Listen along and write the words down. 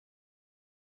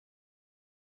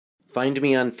Find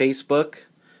me on Facebook,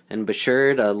 and be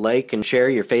sure to like and share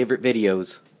your favorite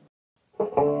videos.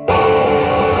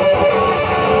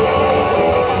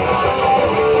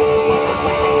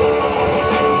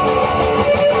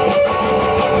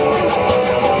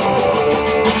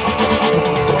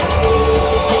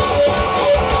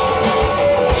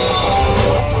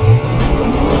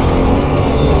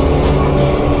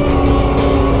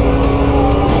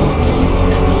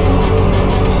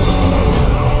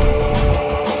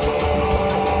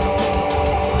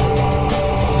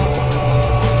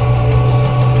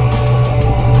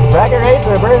 Bracket race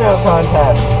or burnout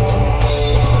contest?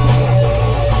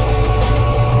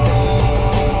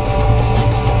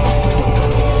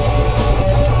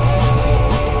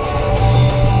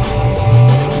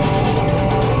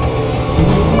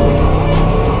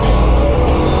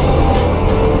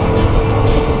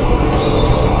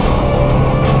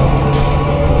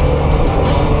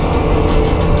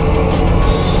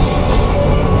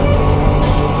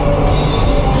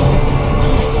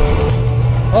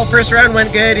 Well, first round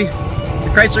went good.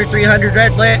 The Chrysler 300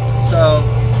 red lit, so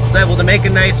I was able to make a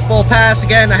nice full pass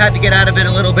again. I had to get out of it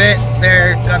a little bit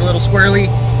there, got a little squirrely,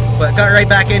 but got right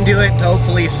back into it to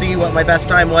hopefully see what my best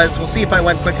time was. We'll see if I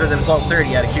went quicker than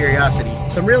 12:30 out of curiosity.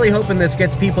 So I'm really hoping this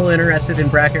gets people interested in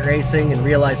bracket racing and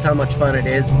realize how much fun it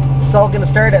is. It's all going to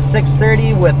start at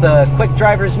 6:30 with a quick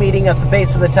driver's meeting at the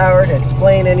base of the tower to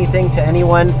explain anything to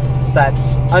anyone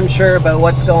that's unsure about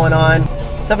what's going on.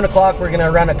 7 o'clock we're going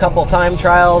to run a couple time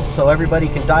trials so everybody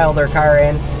can dial their car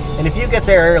in. And if you get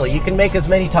there early, you can make as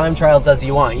many time trials as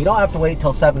you want. You don't have to wait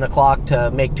till 7 o'clock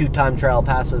to make 2 time trial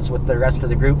passes with the rest of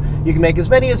the group. You can make as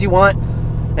many as you want.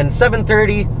 And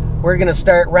 7:30 we're going to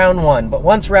start round 1. But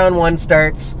once round 1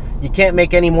 starts, you can't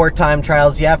make any more time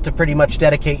trials. You have to pretty much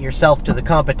dedicate yourself to the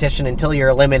competition until you're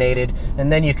eliminated.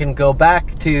 And then you can go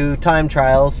back to time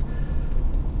trials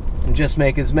and just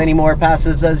make as many more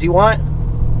passes as you want,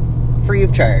 free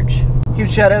of charge.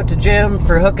 Huge shout out to Jim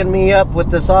for hooking me up with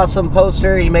this awesome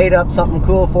poster. He made up something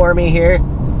cool for me here.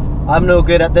 I'm no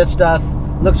good at this stuff.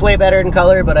 Looks way better in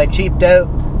color, but I cheaped out.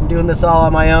 I'm doing this all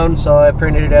on my own, so I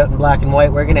printed it out in black and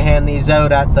white. We're gonna hand these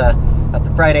out at the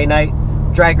Friday night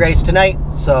drag race tonight,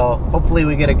 so hopefully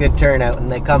we get a good turnout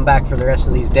and they come back for the rest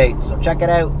of these dates, so check it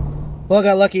out. Well, I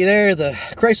got lucky there. The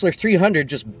Chrysler 300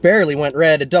 just barely went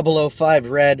red, a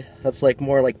 005 red. That's like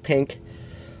more like pink.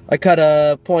 I cut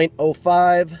a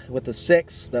 .05 with a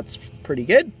 6. That's pretty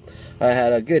good. I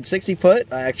had a good 60 foot.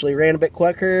 I actually ran a bit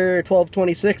quicker,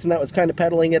 12:26, and that was kind of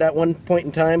pedaling it at one point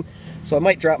in time. So I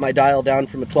might drop my dial down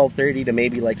from a 12:30 to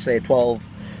maybe like say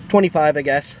 12:25, I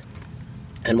guess.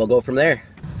 And we'll go from there.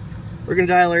 We're gonna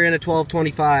dial her in at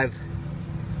 12:25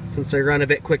 since I run a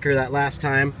bit quicker that last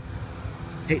time.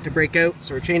 Hate to break out,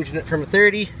 so we're changing it from a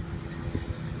 30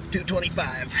 to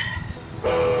 25.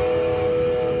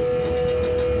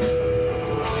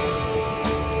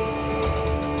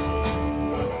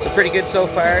 Pretty good so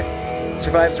far.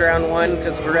 Survives round 1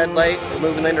 because of a red light. We're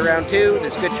moving into round 2.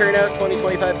 There's good turnout,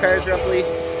 20-25 cars roughly.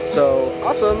 So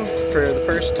awesome for the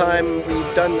first time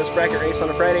we've done this bracket race on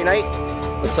a Friday night.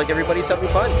 Looks like everybody's having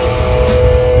fun.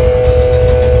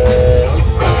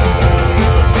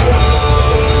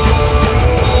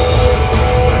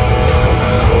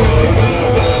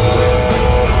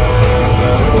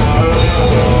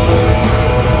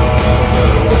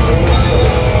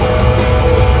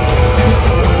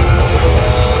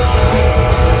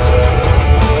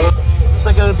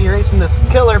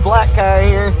 This killer black car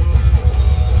here.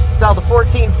 It's out the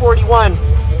 1441. I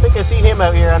think I seen him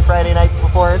out here on Friday nights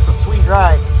before. It's a sweet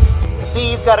ride. I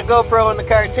see he's got a GoPro in the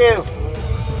car too.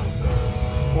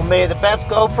 Well, may the best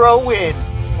GoPro win.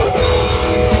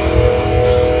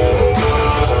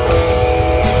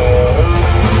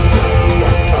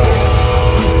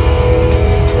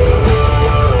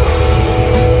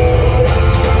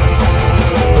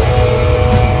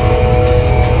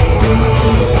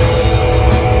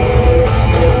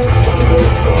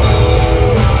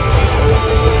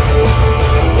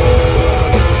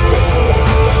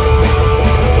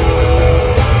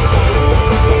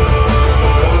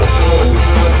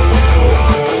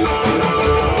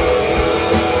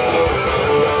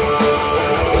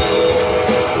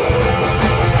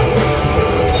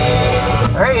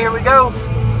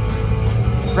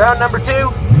 Round number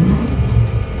 2.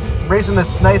 Racing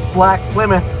this nice black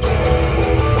Plymouth.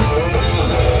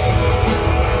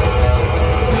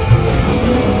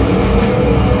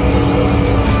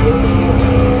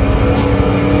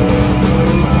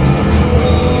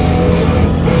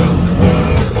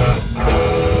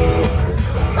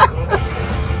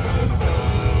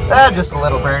 Just a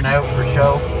little burnout for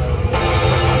show.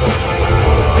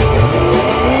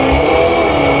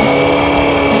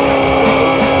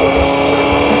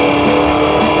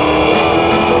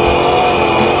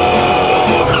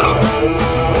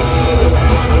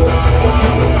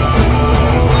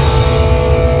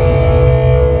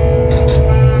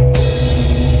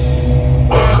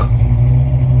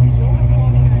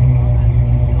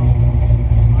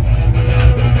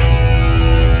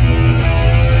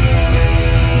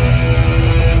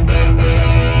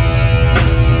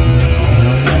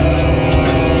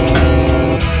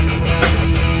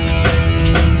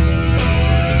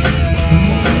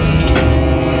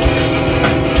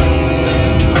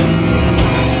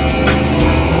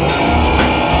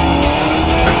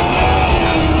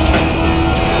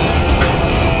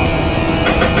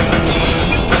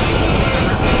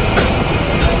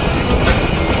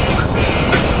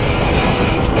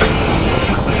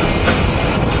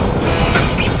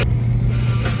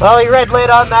 Well, he red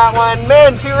lit on that one.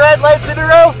 Man, 2 red lights in a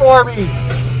row for me.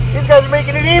 These guys are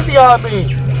making it easy on me.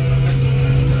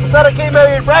 I thought I came out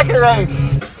here in bracket race.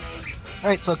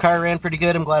 Alright, so car ran pretty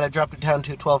good. I'm glad I dropped it down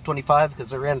to 1225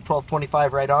 because I ran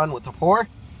 1225 right on with the 4.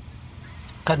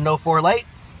 Cut an 04 light.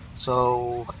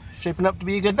 So, shaping up to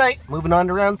be a good night. Moving on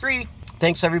to round 3.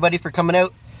 Thanks everybody for coming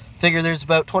out. Figure there's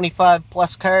about 25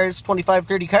 plus cars, 25,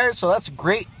 30 cars, so that's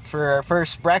great for our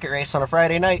first bracket race on a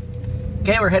Friday night.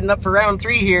 Okay, we're heading up for round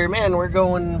 3 here. Man, we're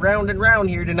going round and round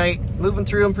here tonight. Moving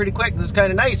through them pretty quick. This is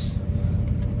kind of nice.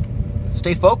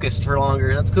 Stay focused for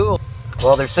longer. That's cool.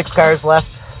 Well, there's 6 cars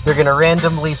left. They're going to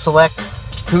randomly select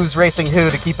who's racing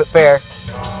who to keep it fair.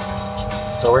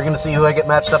 So we're going to see who I get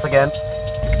matched up against.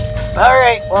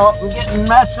 Alright, well, I'm getting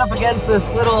matched up against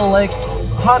this little, like,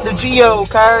 Honda Geo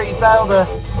car. He's dialed to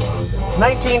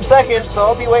 19 seconds, so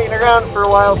I'll be waiting around for a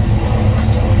while.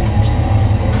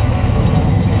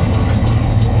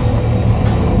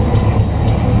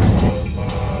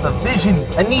 It's a Vision,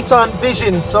 a Nissan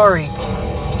Vision, sorry.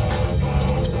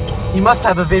 He must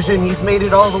have a Vision, he's made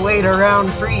it all the way to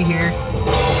round 3 here.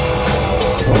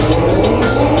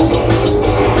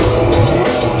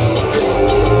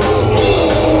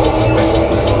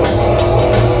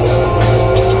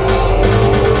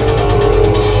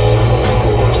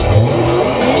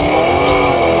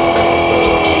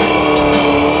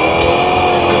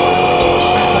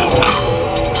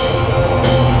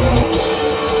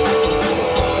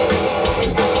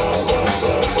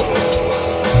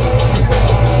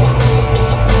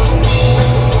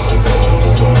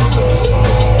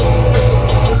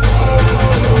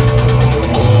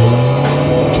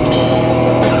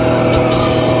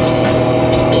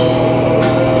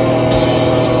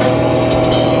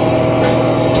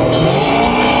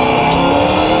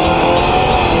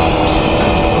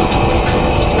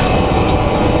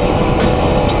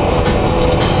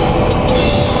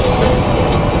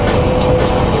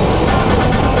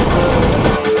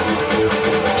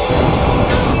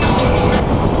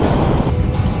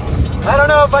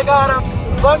 I got him.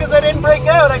 As long as I didn't break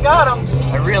out, I got him.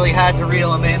 I really had to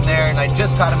reel him in there, and I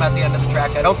just caught him at the end of the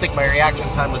track. I don't think my reaction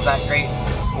time was that great.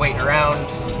 Waiting around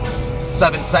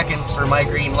 7 seconds for my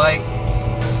green light.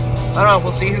 I don't know,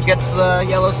 we'll see who gets the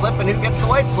yellow slip and who gets the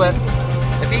white slip.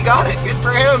 If he got it, good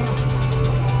for him.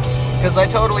 Because I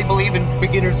totally believe in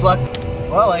beginner's luck.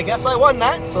 Well, I guess I won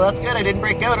that, so that's good. I didn't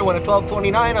break out. I went a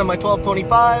 12:29 on my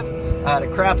 12:25. I had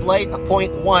a crap light, a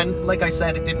 0.1. Like I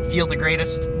said, it didn't feel the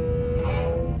greatest.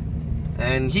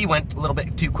 And he went a little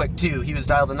bit too quick too. He was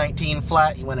dialed to 19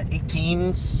 flat. He went at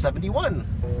 18:71.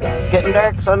 It's getting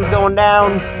dark. Sun's going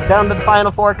down. Down to the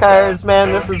final 4 cars.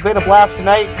 Man, this has been a blast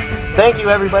tonight. Thank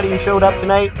you everybody who showed up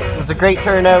tonight. It was a great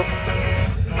turnout.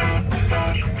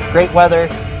 Great weather.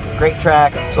 Great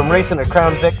track. So I'm racing a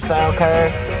Crown Vic style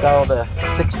car. Dialed to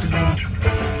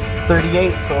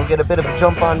 1638. So we'll get a bit of a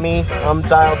jump on me. I'm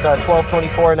dialed to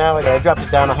 1224 now. I dropped it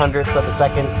down 100th of a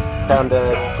second. Down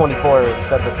to 24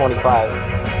 instead of 25.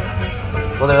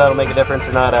 Whether that'll make a difference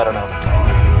or not, I don't know.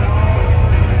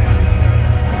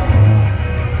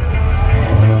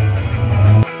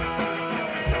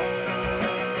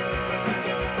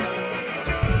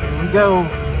 Here we go.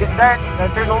 It's getting dark.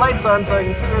 Gotta turn the lights on so I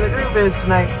can see where the groove is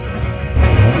tonight.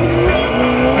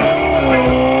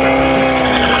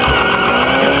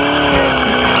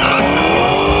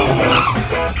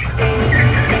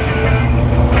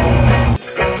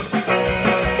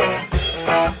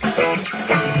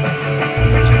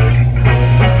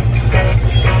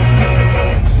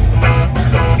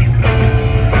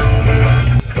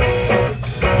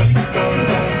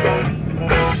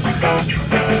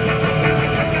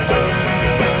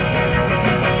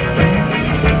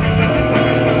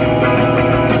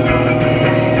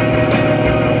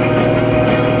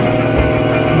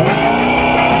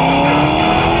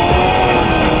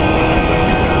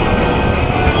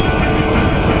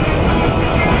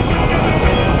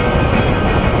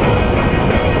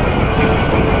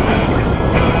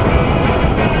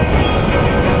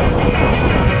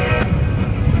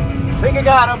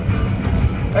 Got him.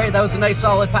 Alright, that was a nice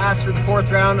solid pass for the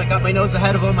 4th round. I got my nose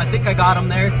ahead of him. I think I got him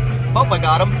there. Hope I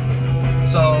got him.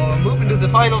 So, moving to the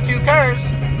final 2 cars.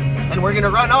 And we're going to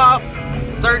run off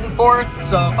 3rd and 4th.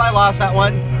 So, if I lost that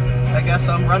one, I guess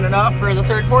I'm running off for the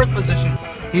 3rd, 4th position.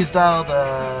 He's dialed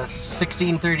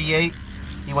 1638.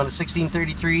 He went to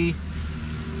 1633.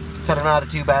 Cut him out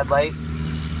of too bad light.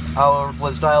 I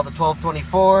was dialed at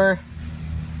 1224.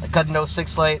 I cut an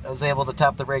 06 light. I was able to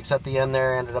tap the brakes at the end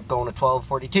there. Ended up going to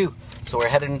 1242. So we're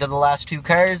headed into the last 2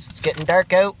 cars. It's getting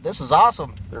dark out. This is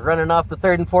awesome. They're running off the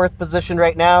 3rd and 4th position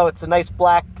right now. It's a nice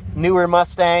black, newer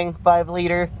Mustang 5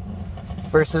 liter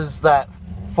versus that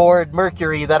Ford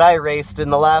Mercury that I raced in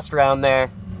the last round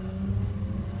there.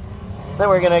 Then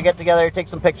we're gonna get together, take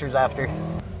some pictures after.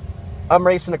 I'm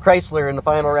racing a Chrysler in the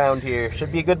final round here.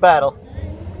 Should be a good battle.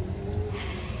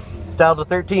 It's dialed to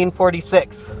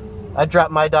 1346. I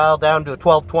dropped my dial down to a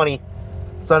 1220.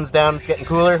 Sun's down, it's getting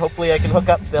cooler. Hopefully I can hook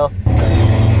up still.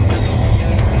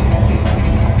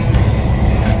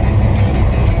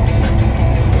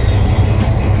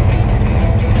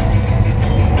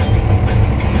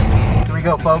 Here we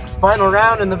go, folks. Final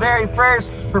round in the very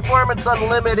first Performance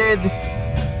Unlimited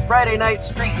Friday night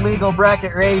street legal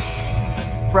bracket race.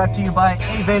 Brought to you by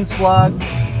A-Vince Vlog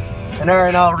and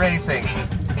R&L Racing.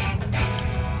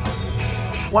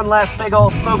 One last big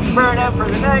old smoke burn out for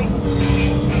the night.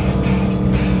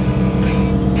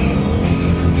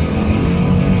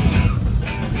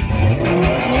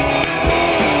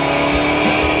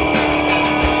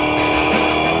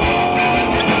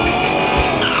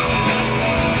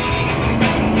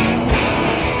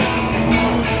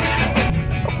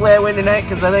 Hopefully I win tonight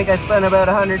because I think I spent about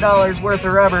 $100 worth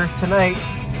of rubber tonight.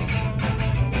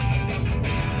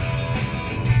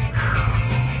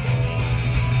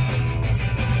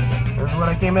 What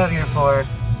I came out here for. It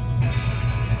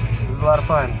was a lot of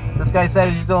fun. This guy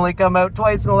said he's only come out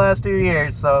twice in the last 2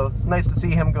 years, so it's nice to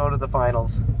see him go to the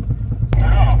finals.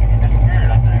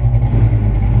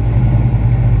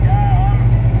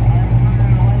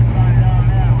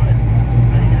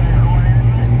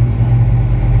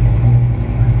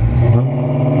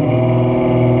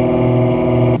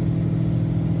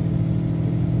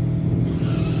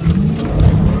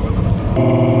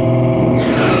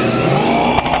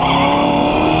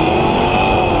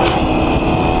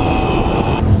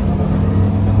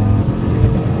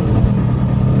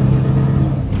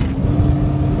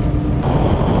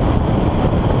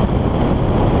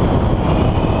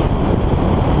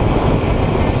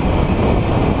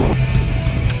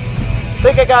 I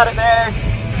think I got it there.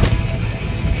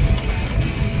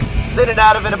 Was in and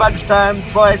out of it a bunch of times.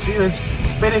 Boy, she was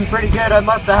spinning pretty good. I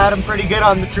must have had him pretty good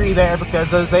on the tree there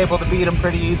because I was able to beat him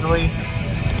pretty easily.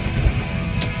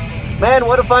 Man,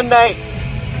 what a fun night.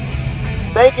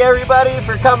 Thank you everybody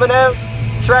for coming out,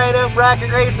 trying out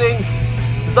bracket racing.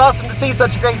 It was awesome to see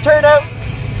such a great turnout.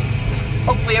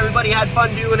 Hopefully everybody had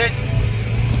fun doing it.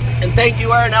 And thank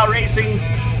you R&L Racing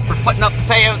for putting up the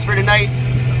payouts for tonight.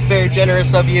 It's very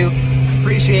generous of you.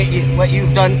 Appreciate what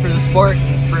you've done for the sport,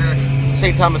 for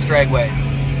St. Thomas Dragway.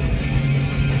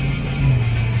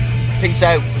 Peace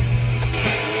out.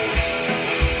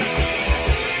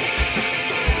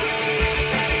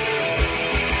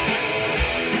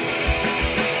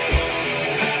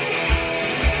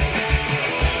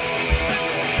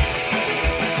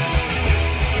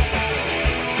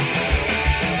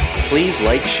 Please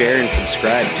like, share, and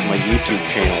subscribe to my YouTube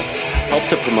channel. Help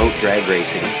to promote drag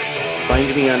racing.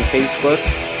 Find me on Facebook,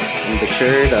 and be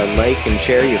sure to like and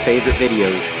share your favorite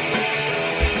videos.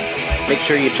 Make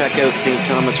sure you check out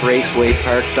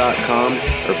stthomasracewaypark.com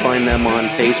or find them on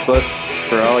Facebook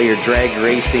for all your drag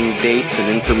racing dates and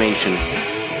information.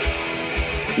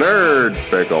 Nerd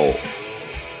Pickle.